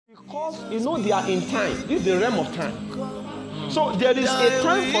Because they are in time. This is the realm of time. So there is a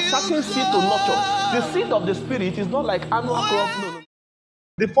time for certain seed to nurture. The seed of the spirit is not like annual crop. No.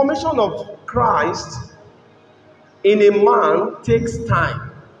 The formation of Christ in a man takes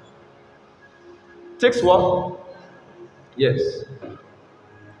time. Takes what? Yes.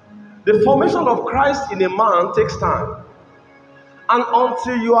 The formation of Christ in a man takes time. And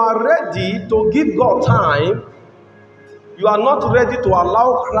until you are ready to give God time, you are not ready to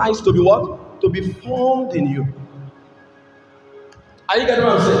allow Christ to be what? To be formed in you. Are you getting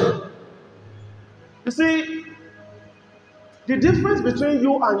what I'm saying? You see, the difference between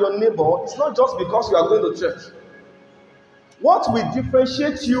you and your neighbor is not just because you are going to church. What will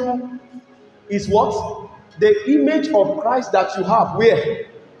differentiate you is what? The image of Christ that you have. Where?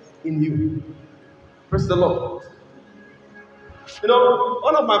 In you. Praise the Lord.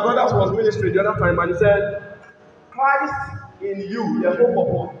 One of my brothers was ministering the other time and he said, Christ in you, the hope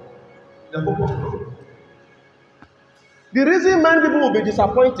of what? The hope of glory. The reason many people will be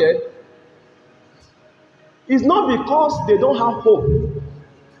disappointed is not because they don't have hope.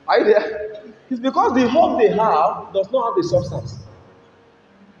 Are you there? It's because the hope they have does not have the substance.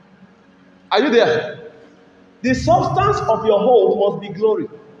 Are you there? The substance of your hope must be glory.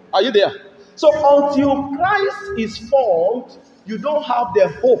 Are you there? So until Christ is formed, you don't have the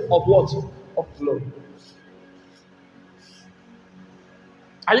hope of what? Of glory.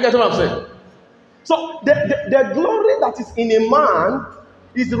 Are you getting what I'm saying? So the glory that is in a man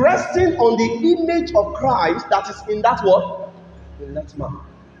is resting on the image of Christ that is in that what? In that man.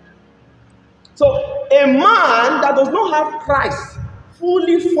 So a man that does not have Christ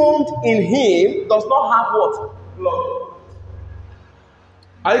fully formed in him does not have what? Glory.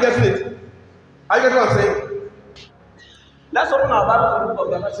 Are you getting it? Are you getting what I'm saying? Let's open our Bible to the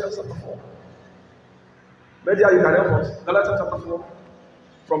book of Galatians chapter 4. Media, you can help us. Galatians chapter 4,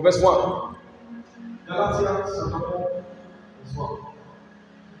 from verse 1. Galatians chapter 4, verse 1.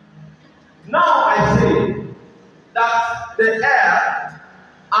 Now I say that the heir,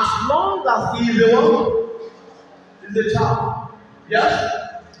 as long as he is a one, is a child. Yes?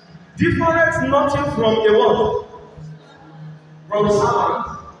 Differeth nothing from a one. From a servant.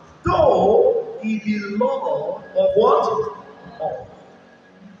 Though he be Lord of what? All.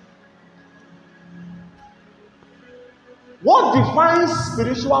 What defines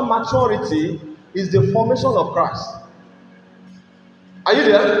spiritual maturity is the formation of Christ. Are you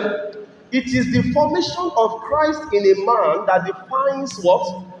there? It is the formation of Christ in a man that defines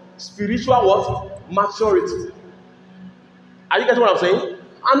what? Spiritual what? Maturity. Are you getting what I'm saying?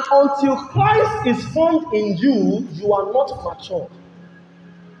 And until Christ is formed in you, you are not matured.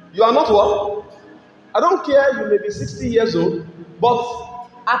 You are not what? I don't care, you may be 60 years old, but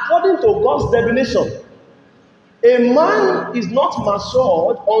according to God's definition, a man is not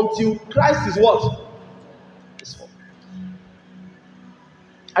matured until Christ is what? Is formed.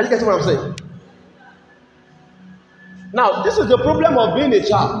 Are you getting what I'm saying? Now, this is the problem of being a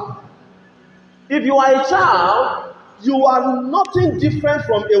child. If you are a child, you are nothing different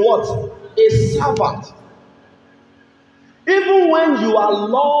from a what? A servant. Even when you are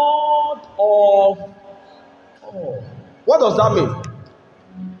Lord of all. What does that mean?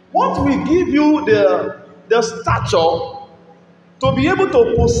 What will give you the stature to be able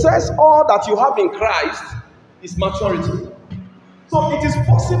to possess all that you have in Christ is maturity. So it is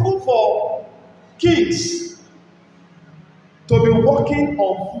possible for kings to be walking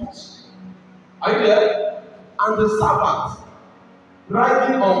on foot. Are you there? And the servant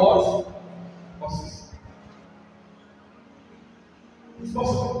riding on what? Horses. It's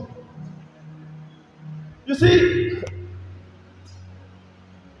possible. You see,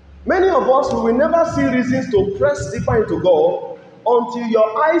 many of us will never see reasons to press deeper into God until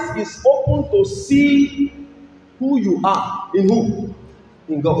your eyes is open to see who you are. In who?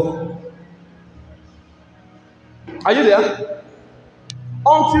 In God. Are you there?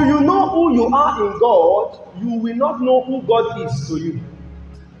 Until you know who you are in God, you will not know who God is to you.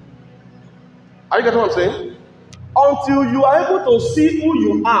 Are you getting what I'm saying? Until you are able to see who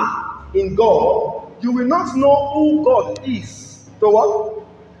you are in God, you will not know who God is to what?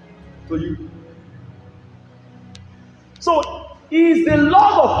 To you. So, he is the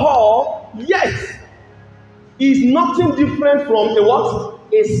Lord of all, yet he is nothing different from a what?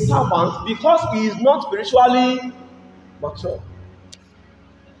 A servant, because he is not spiritually mature.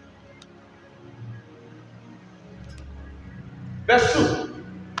 Verse 2.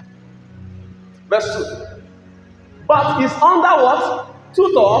 Verse 2. But is under what?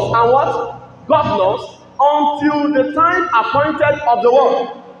 Tutors and what? Governors until the time appointed of the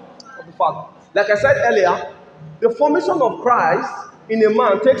world of the Father. Like I said earlier, the formation of Christ in a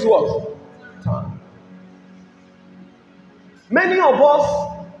man takes what? Time. Many of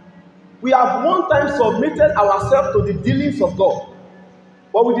us, we have one time submitted ourselves to the dealings of God,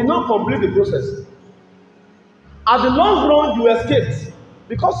 but we did not complete the process. At the long run, you escaped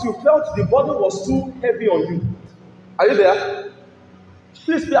because you felt the burden was too heavy on you. Are you there?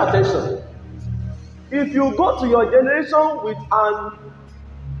 Please pay attention. If you go to your generation with an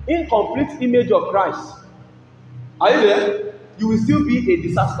incomplete image of Christ, are you there? You will still be a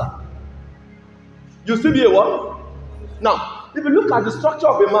disaster. You will still be a what? Now, if you look at the structure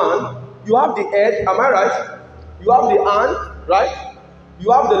of a man, you have the head, am I right? You have the hand, right?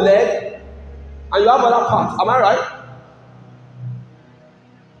 You have the leg, and you have other parts, am I right?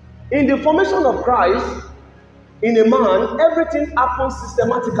 In the formation of Christ, in a man, everything happens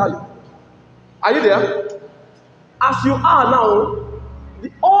systematically. Are you there? As you are now,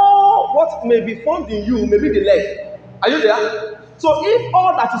 all what may be formed in you may be the leg. Are you there? So if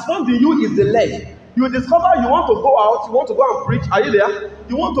all that is formed in you is the leg, you discover you want to go out, you want to go and preach. Are you there?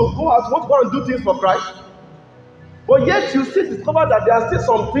 You want to go out, you want to go and do things for Christ. But yet you still discover that there are still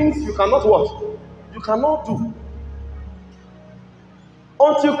some things you cannot what? You cannot do.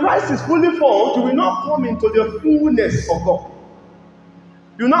 Until Christ is fully formed, you will not come into the fullness of God.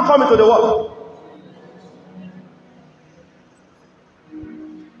 You will not come into the what?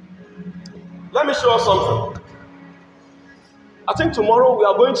 Let me show you something. I think tomorrow we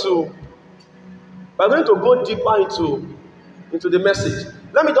are going to go deeper into the message.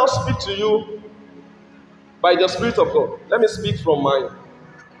 Let me just speak to you by the Spirit of God. Let me speak from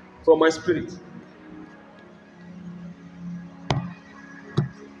my spirit.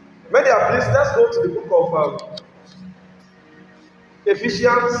 When they are pleased, let's go to the book of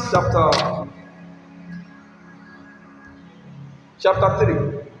Ephesians chapter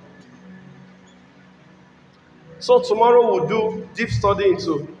 3. So tomorrow we'll do deep study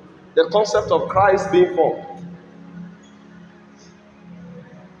into the concept of Christ being formed.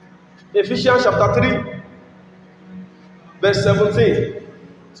 Ephesians chapter 3, verse 17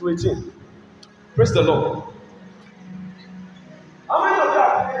 to 18. Praise the Lord. How many of you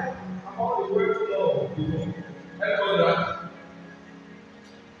have heard about the word love before? That.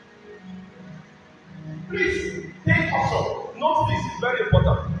 Please take action. Note this, it's very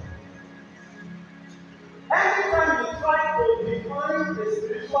important. Anytime you try to define a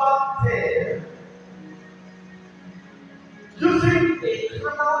spiritual term using a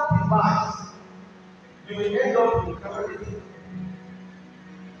carnal device, you will end up in carnality.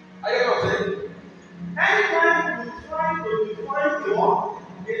 Are you not saying? Anytime you try to define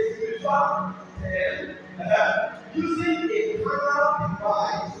a spiritual term using a carnal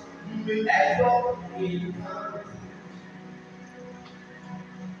device, you will end up in carnality.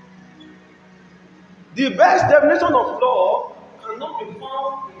 The best definition of love cannot be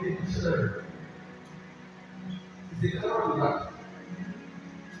found in the dictionary. It's a carnal device.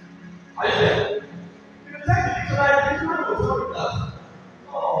 Are you there? If you take the dictionary will tell you that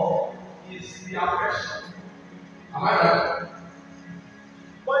love is the affection. Am I right?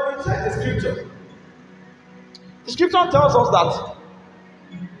 But if you check the scripture tells us that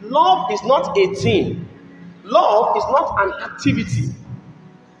love is not a thing. Love is not an activity.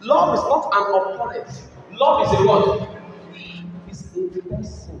 Love is not an occurrence. Love is a what? It's a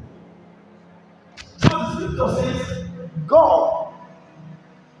person. So the scripture says God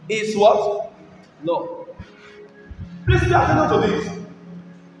is what? Love. Please pay attention to this.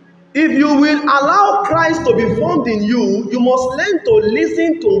 If you will allow Christ to be formed in you, you must learn to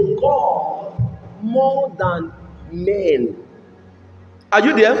listen to God more than men. Are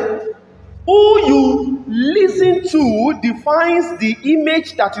you there? Who you listen to defines the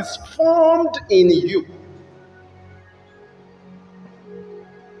image that is formed in you.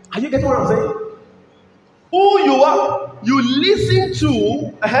 Are you getting what I'm saying? Who you are, you listen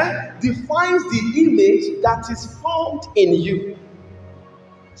to defines the image that is formed in you.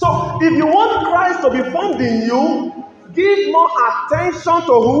 So, if you want Christ to be formed in you, give more attention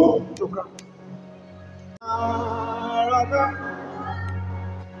to who? To Christ.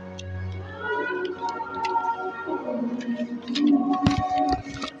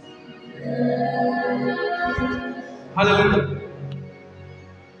 Hallelujah.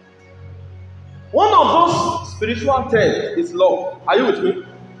 One of those spiritual terms is love. Are you with me?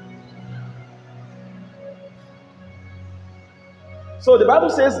 So the Bible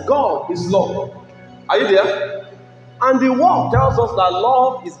says God is love. Are you there? And the word tells us that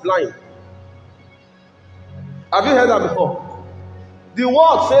love is blind. Have you heard that before? The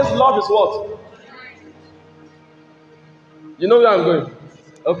word says love is what? You know where I'm going?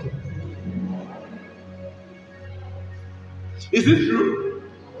 Okay. Is it true?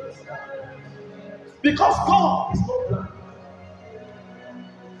 Because God is not blind.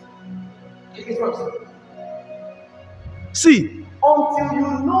 You get what I'm saying? See, until you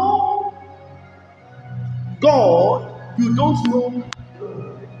know God, you don't know.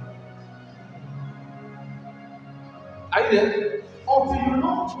 Are you there? Until you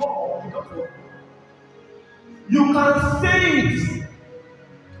know God, you don't know. You can say it.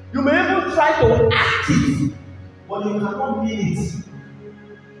 You may even try to act it, but you cannot mean it.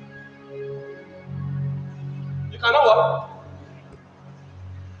 You cannot what?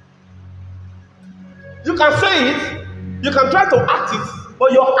 You can say it, you can try to act it,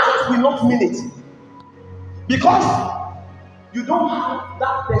 but your act will not mean it. Because you don't have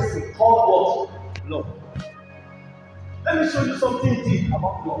that person called what? Love. Let me show you something deep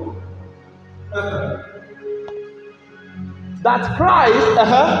about love. That Christ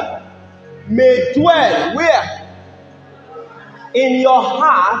may dwell where? In your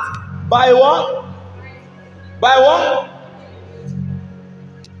heart by what? By what?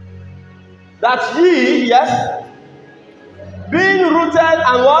 That ye, yes, being rooted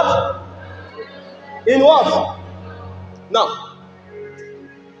and what? In what? Now,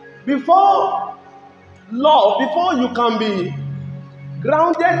 before love, before you can be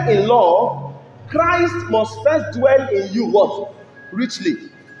grounded in love, Christ must first dwell in you what?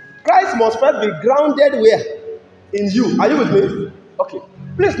 Richly. Christ must first be grounded where? In you. Are you with me? Okay.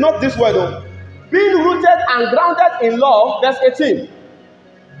 Please note this word though. Being rooted and grounded in love, verse 18.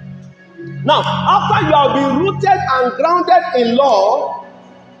 Now, after you have been rooted and grounded in love,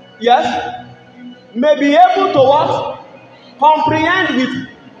 yes, may be able to what? Comprehend with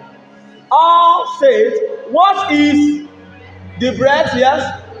all saints what is the breadth,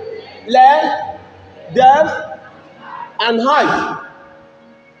 yes, length, depth, and height.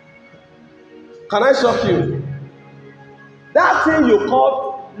 Can I shock you? That thing you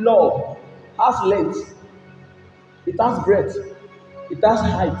call love has length, it has breadth, it has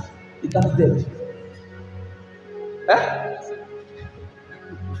height, it has depth.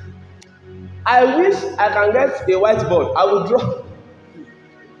 I wish I can get a whiteboard. I will draw.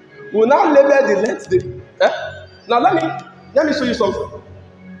 We'll now label the length there. Now let me show you something.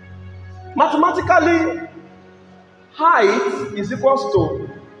 Mathematically, height is equals to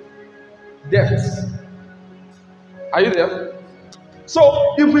depth. Are you there?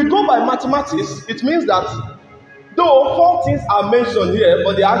 So if we go by mathematics, it means that though 4 things are mentioned here,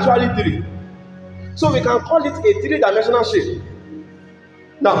 but they are actually 3. So we can call it a 3-dimensional shape.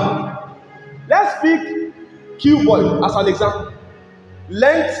 Now, let's pick cuboid as an example.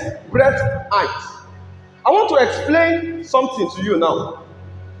 Length, breadth, height. I want to explain something to you now.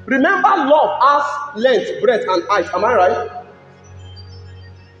 Remember, love has length, breadth, and height. Am I right?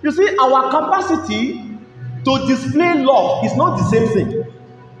 You see, our capacity to display love is not the same thing.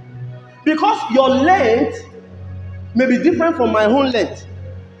 Because your length may be different from my own length.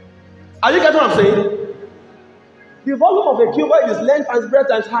 Are you getting what I'm saying? The volume of a cuboid is length and breadth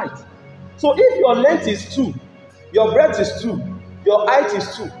and height. So if your length is 2, your breadth is 2, your height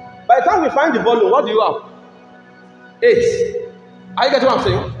is 2. By the time we find the volume, what do you have? 8. Are you getting what I'm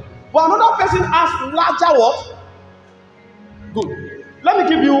saying? But another person has larger what? Good. Let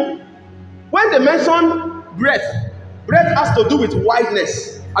me give you, when they mention breadth has to do with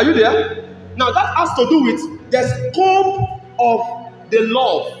wideness. Are you there? Now that has to do with the scope of the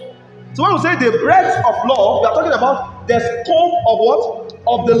love. So when we say the breadth of love, we are talking about the scope of what?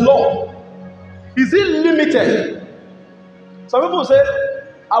 Of the love. Is it limited? Some people say,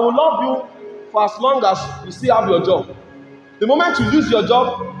 I will love you for as long as you still have your job. The moment you lose your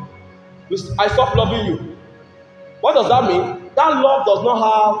job, I stop loving you. What does that mean? That love does not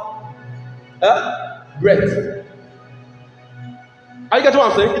have breadth. Are you getting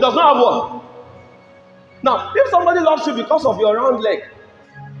what I'm saying? It does not have what? Now, if somebody loves you because of your round leg,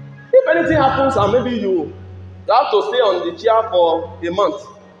 if anything happens and maybe you have to stay on the chair for a month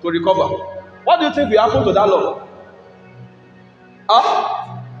to recover, what do you think will happen to that love?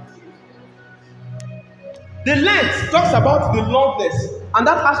 The length talks about the longness, and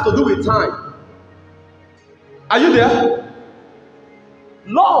that has to do with time. Are you there?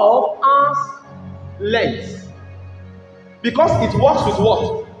 Love has length because it works with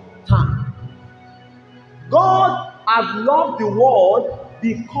what? Time. God had loved the world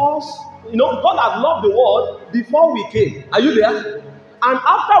because, God had loved the world before we came. Are you there? And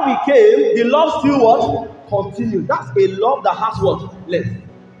after we came, the love still what? Continued. That's a love that has what? Length.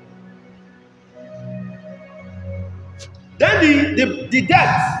 Then the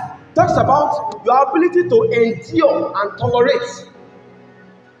depth talks about your ability to endure and tolerate.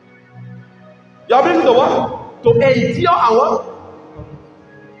 Your ability to what? To endure and what?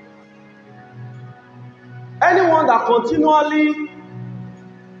 Anyone that continually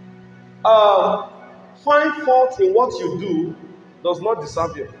find fault in what you do does not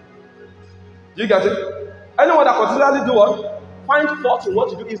deserve you. Do you get it? Anyone that continually do what? Find fault in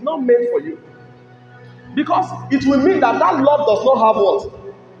what you do is not meant for you. Because it will mean that that love does not have what?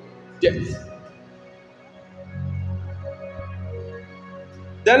 Depth.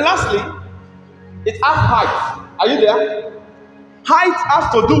 Then lastly, it has height. Are you there? Height has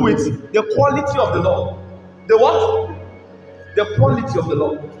to do with the quality of the law. The what? The quality of the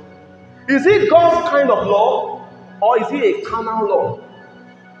law. Is it God's kind of law or is it a carnal law?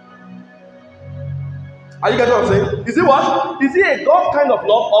 Are you getting what I'm saying? Is it what? Is it a God kind of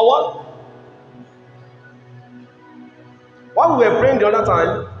love or what? While we were praying the other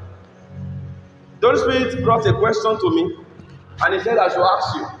time, the Holy Spirit brought a question to me and he said I should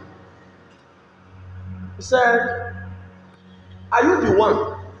ask you. He said, are you the one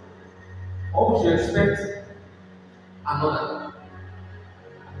or should you expect another?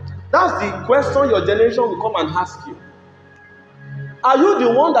 That's the question your generation will come and ask you. Are you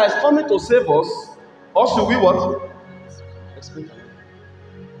the one that is coming to save us or should we what? Expect another.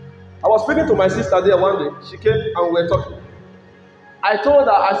 I was speaking to my sister there one day. She came and we were talking. I told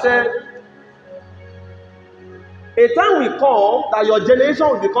her, I said, a time will come that your generation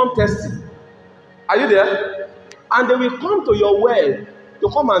will become thirsty. Are you there? And they will come to your well to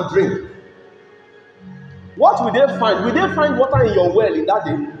come and drink. What will they find? Will they find water in your well in that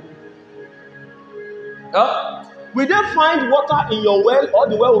day? Will they find water in your well or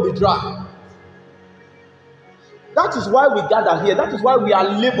the well will be dry? That is why we gather here. That is why we are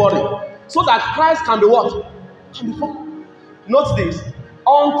laboring. So that Christ can be what? Can be formed. Note this.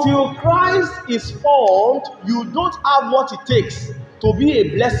 Until Christ is formed, you don't have what it takes to be a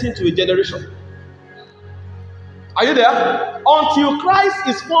blessing to a generation. Are you there? Until Christ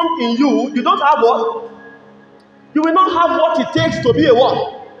is formed in you, you don't have what? You will not have what it takes to be a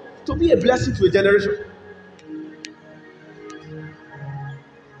what? To be a blessing to a generation.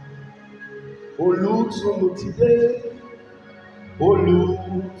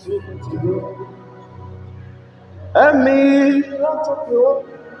 Ẹ̀mí látọ̀kẹ́ ó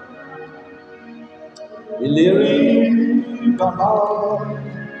ìlérí bàbá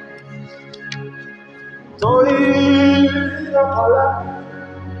torí ọ̀pọ̀lá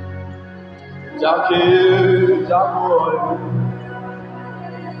jákè jábọ̀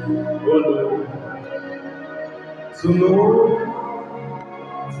olùtùnú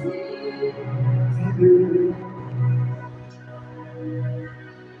tìdé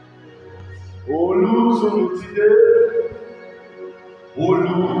olùtùnú tìdé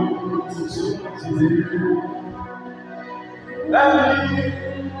olùtùnú tìdé ẹ̀mí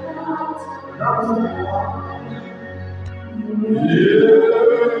látọ̀kẹ́ wá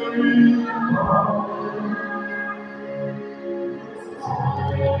ìlérí bàbá.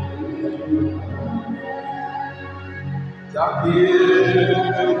 Jákè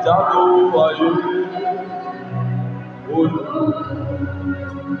jádò ayé olùtùnú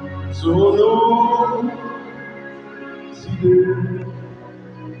tìdé.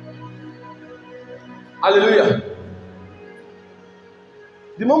 Hallelujah.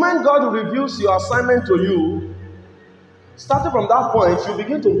 The moment God reveals your assignment to you, starting from that point, you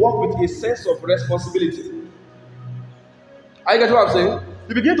begin to walk with a sense of responsibility. Are you getting what I'm saying?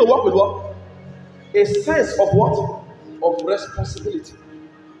 You begin to walk with what? A sense of what? Of responsibility.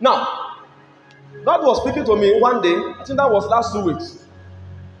 Now, God was speaking to me one day, I think that was last 2 weeks.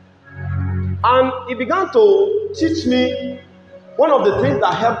 And He began to teach me one of the things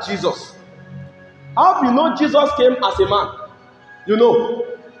that helped Jesus. How you know Jesus came as a man? You know,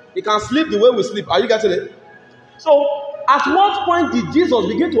 He can sleep the way we sleep. Are you getting it? So, at what point did Jesus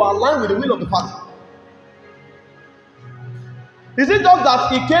begin to align with the will of the Father? Is it just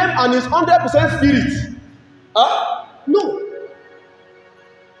that He came and is 100% spirit? No.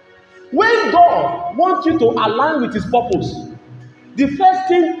 When God wants you to align with His purpose, the first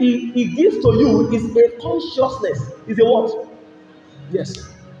thing He gives to you is a consciousness. Is a what? Yes.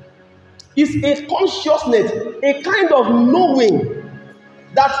 It's a consciousness, a kind of knowing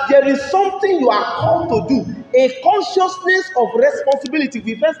that there is something you are called to do. A consciousness of responsibility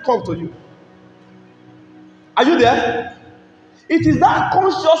will first come to you. Are you there? It is that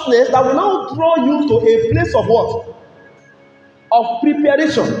consciousness that will now draw you to a place of what? Of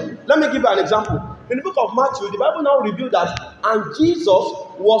preparation. Let me give you an example. In the book of Matthew, the Bible now revealed that, and Jesus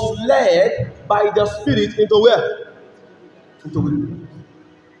was led by the Spirit into where? Into where?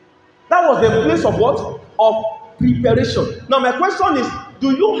 That was the place of what? Of preparation. Now my question is,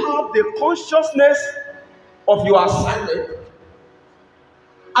 do you have the consciousness of your assignment?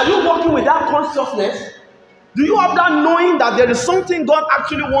 Are you working with that consciousness? Do you have that knowing that there is something God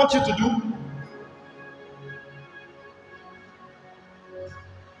actually wants you to do?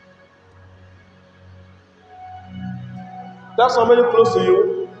 There's somebody close to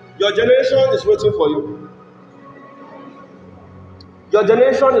you. Your generation is waiting for you. Your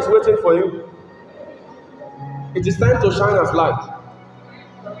generation is waiting for you. It is time to shine as light.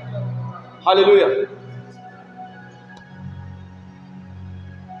 Hallelujah.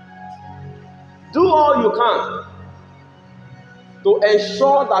 Do all you can to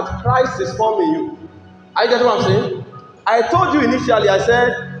ensure that Christ is forming you. Are you getting what I'm saying? I told you initially, I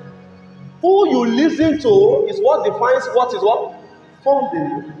said, who you listen to is what defines what is what? Formed in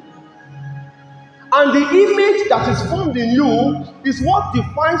you. And the image that is formed in you is what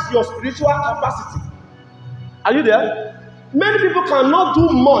defines your spiritual capacity. Are you there? Many people cannot do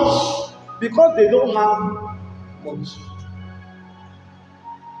much because they don't have much.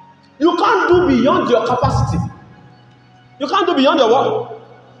 You can't do beyond your capacity. You can't do beyond your what?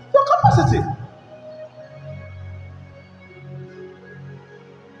 Your capacity.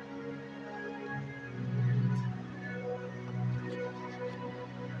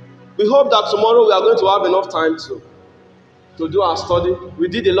 We hope that tomorrow we are going to have enough time to do our study. We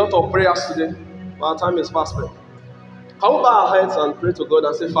did a lot of prayers today, but our time is fast spent. Can we bow our heads and pray to God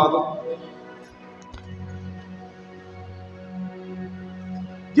and say, Father,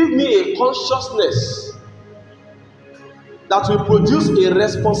 give me a consciousness that will produce a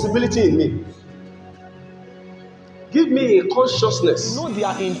responsibility in me. Give me a consciousness. You know they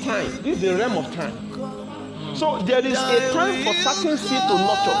are in time. This is the realm of time. So there is a time for certain seed to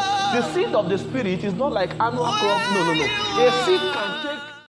nurture. The seed of the spirit is not like annual crop. No. A seed can take